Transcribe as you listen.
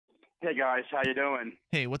Hey guys, how you doing?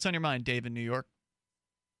 Hey, what's on your mind, Dave in New York?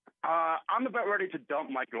 I'm about ready to dump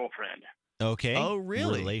my girlfriend. Okay. Oh,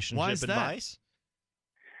 really? Relationship Why is that? advice?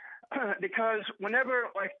 Because whenever,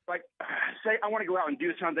 say I want to go out and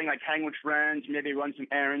do something, like hang with friends, maybe run some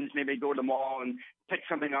errands, maybe go to the mall and pick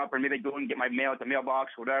something up, or maybe go and get my mail at the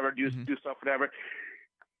mailbox, whatever, do stuff, whatever.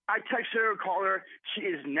 I text her, call her. She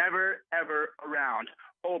is never, ever around.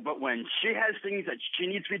 Oh, but when she has things that she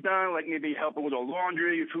needs to be done, like maybe help her with her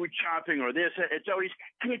laundry, food shopping, or this, it's always,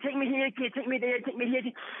 can you take me here? Can you take me there? Take me here?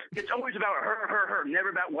 It's always about her, never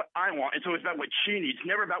about what I want. It's always about what she needs,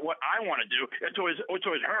 never about what I want to do. It's always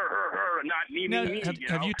her, and not me, Now, me.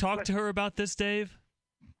 have you talked to her about this, Dave?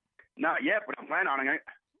 Not yet, but I'm planning on it.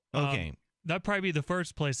 Okay. That'd probably be the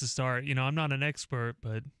first place to start. You know, I'm not an expert,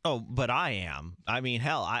 but But I am. I mean,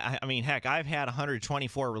 hell, I mean, heck, I've had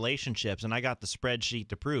 124 relationships, and I got the spreadsheet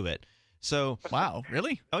to prove it. So, Wow,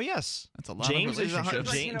 really? oh yes, That's a lot James of is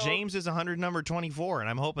relationships. James is 100 number 24, and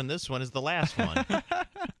I'm hoping this one is the last one. yeah,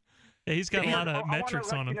 he's got a lot I of wanna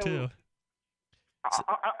metrics let on him you too. know-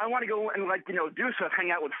 I want to go and do stuff,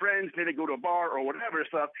 hang out with friends, maybe go to a bar or whatever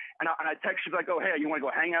stuff. And I text her like, oh hey, you want to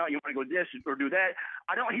go hang out? You want to go this or do that?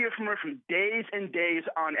 I don't hear from her from days and days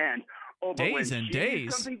on end. Oh, but when Days and she days?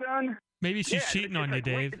 needs something done. Maybe she's Yeah, cheating it's on you, like,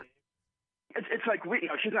 Dave. It's like, wait,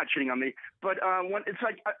 no, she's not cheating on me. But when it's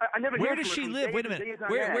like, I never. Where hear does from her she from live? days Wait a and minute. days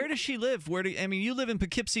on Where end. does she live? I mean, you live in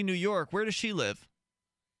Poughkeepsie, New York. Where does she live?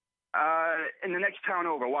 In the next town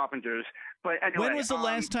over, Wappingers. But anyway, When was the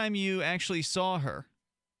last time you actually saw her?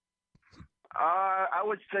 I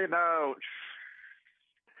would say about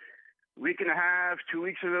week and a half, 2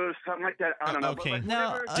 weeks ago, something like that. I don't know. Okay. But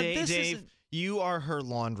Now, whenever- this Dave, isn't- you are her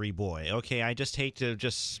laundry boy. Okay, I just hate to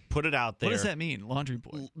just put it out there. What does that mean, laundry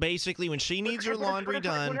boy? Basically, when she needs her laundry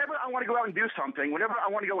done. Whenever I want to go out and do something,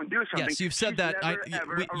 Yes, you've said she's that. never,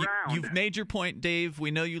 ever around. You've made your point, Dave.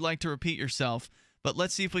 We know you like to repeat yourself, but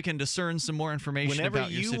let's see if we can discern some more information Whenever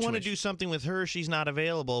about your you situation. want to do something with her, she's not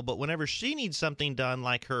available. But whenever she needs something done,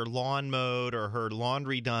 like her lawn mowed or her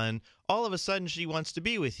laundry done, all of a sudden she wants to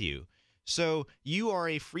be with you. So you are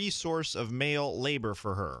a free source of male labor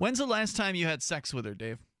for her. When's the last time you had sex with her,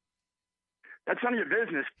 Dave? That's none of your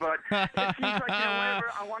business, but it seems like,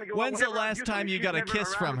 whenever I want to go When's the whenever I last do time something, you she's got a never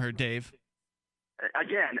kiss from around. her, Dave?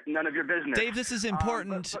 Again, none of your business. Dave, this is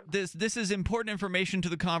important. This is important information to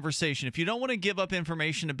the conversation. If you don't want to give up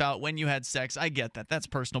information about when you had sex, I get that. That's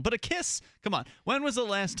personal. But a kiss? Come on. When was the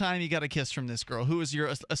last time you got a kiss from this girl? Who was your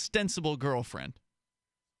ostensible girlfriend?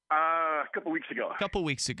 A couple weeks ago. A couple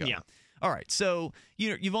weeks ago. Yeah. All right. So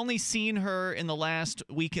you've only seen her in the last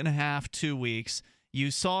week and a half, 2 weeks.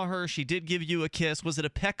 You saw her. She did give you a kiss. Was it a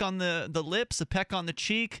peck on the lips, a peck on the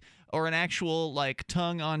cheek, or an actual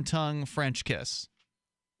tongue-on-tongue French kiss?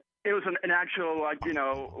 It was an actual, like a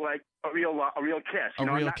real kiss. A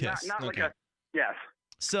real not, kiss. Not like Okay. a, yes.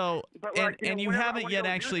 So, But, and you whenever I haven't wanna yet go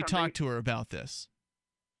do actually something- talked to her about this.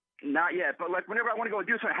 Not yet, but whenever I want to go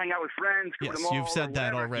do something, hang out with friends, go to Yes, the mall. you've said or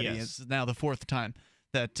that whatever. already. Yes. It's now the fourth time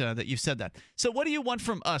that you've said that. So, what do you want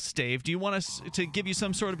from us, Dave? Do you want us to give you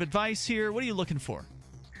some sort of advice here? What are you looking for?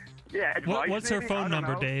 Yeah, advice, What's her maybe? I phone don't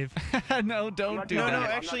number, know. Dave? No, don't not do doing No, that. no, I'm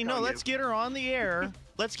not actually, no. telling Let's you. get her on the air.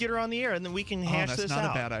 Let's get her on the air, and then we can hash that's this not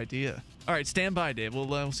out. a bad idea. All right, stand by, Dave.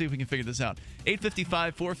 We'll see if we can figure this out.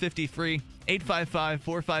 855-450-FREE,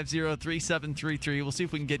 855-450-3733. We'll see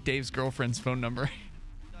if we can get Dave's girlfriend's phone number.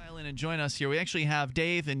 Dial in and join us here. We actually have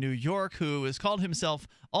Dave in New York, who has called himself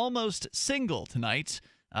almost single tonight.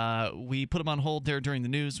 We put him on hold there during the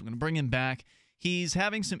news. We're going to bring him back. He's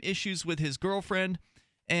having some issues with his girlfriend,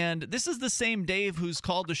 and this is the same Dave who's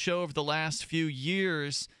called the show over the last few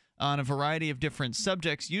years on a variety of different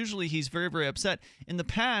subjects. Usually he's very, very upset. In the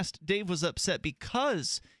past, Dave was upset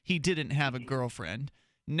because he didn't have a girlfriend.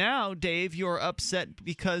 Now, Dave, you're upset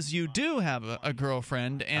because you do have a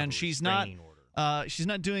girlfriend, and she's not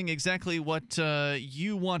doing exactly what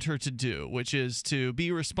you want her to do, which is to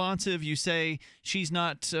be responsive. You say she's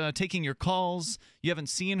not taking your calls. You haven't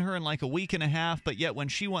seen her in like a week and a half, but yet when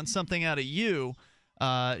she wants something out of you,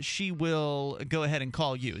 she will go ahead and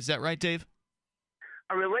call you. Is that right, Dave?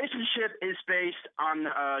 A relationship is based on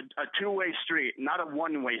a two-way street, not a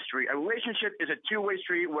one-way street. A relationship is a two-way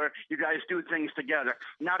street where you guys do things together,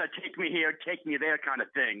 not a take me here, take me there kind of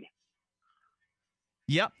thing.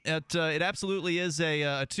 Yep, it absolutely is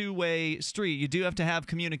a two-way street. You do have to have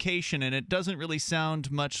communication, and it doesn't really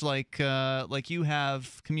sound much like you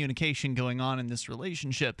have communication going on in this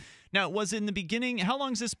relationship. Now, was in the beginning? How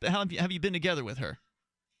long is this? How have you been together with her?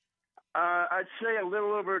 I'd say a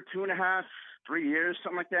little over 2.5, 3 years,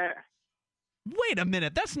 something like that. Wait a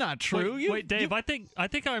minute, that's not true. Wait, Dave. I think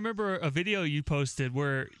I remember a video you posted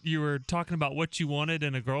where you were talking about what you wanted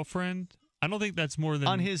in a girlfriend. I don't think that's more than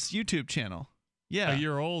on his YouTube channel. Yeah, a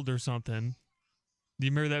year old or something. Do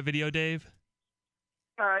you remember that video, Dave?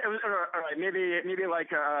 It was all right. Maybe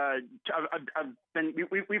like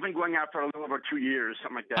we've been going out for a little over 2 years,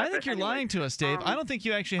 something like that. I think you're lying to us, Dave. I don't think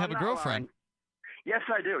you actually have a girlfriend. Lying. Yes,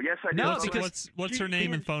 I do. Yes, I do. No, what's her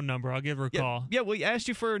name and phone number? I'll give her a call. Yeah, we asked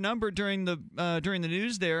you for a number during the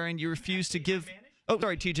news there, and you refused to give. Oh,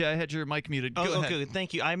 sorry, TJ, I had your mic muted. Go ahead. Good.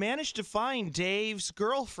 Thank you. I managed to find Dave's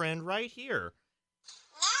girlfriend right here.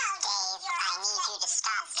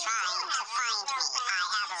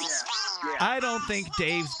 I don't think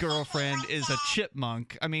Dave's girlfriend is a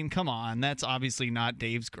chipmunk. I mean, come on. That's obviously not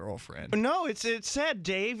Dave's girlfriend. No, it said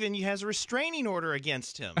Dave, and he has a restraining order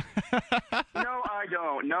against him. No, I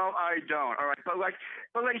don't. No, I don't. All right, but like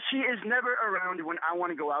she is never around when I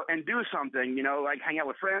want to go out and do something. You know, like hang out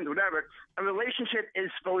with friends, whatever. A relationship is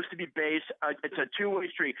supposed to be based. It's a two-way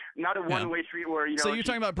street, not a one-way street where you know. So you're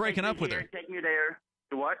talking about breaking up with her? Take me there.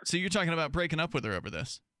 What? So you're talking about breaking up with her over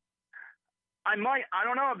this? I might. I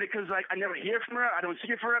don't know because like I never hear from her. I don't see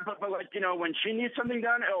her. But like you know when she needs something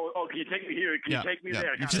done, can you take me here? Can you take me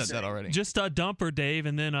there? You've said that already. Just dump her, Dave,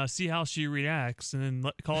 and then see how she reacts, and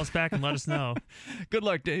then call us back and let us know. Good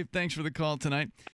luck, Dave. Thanks for the call tonight.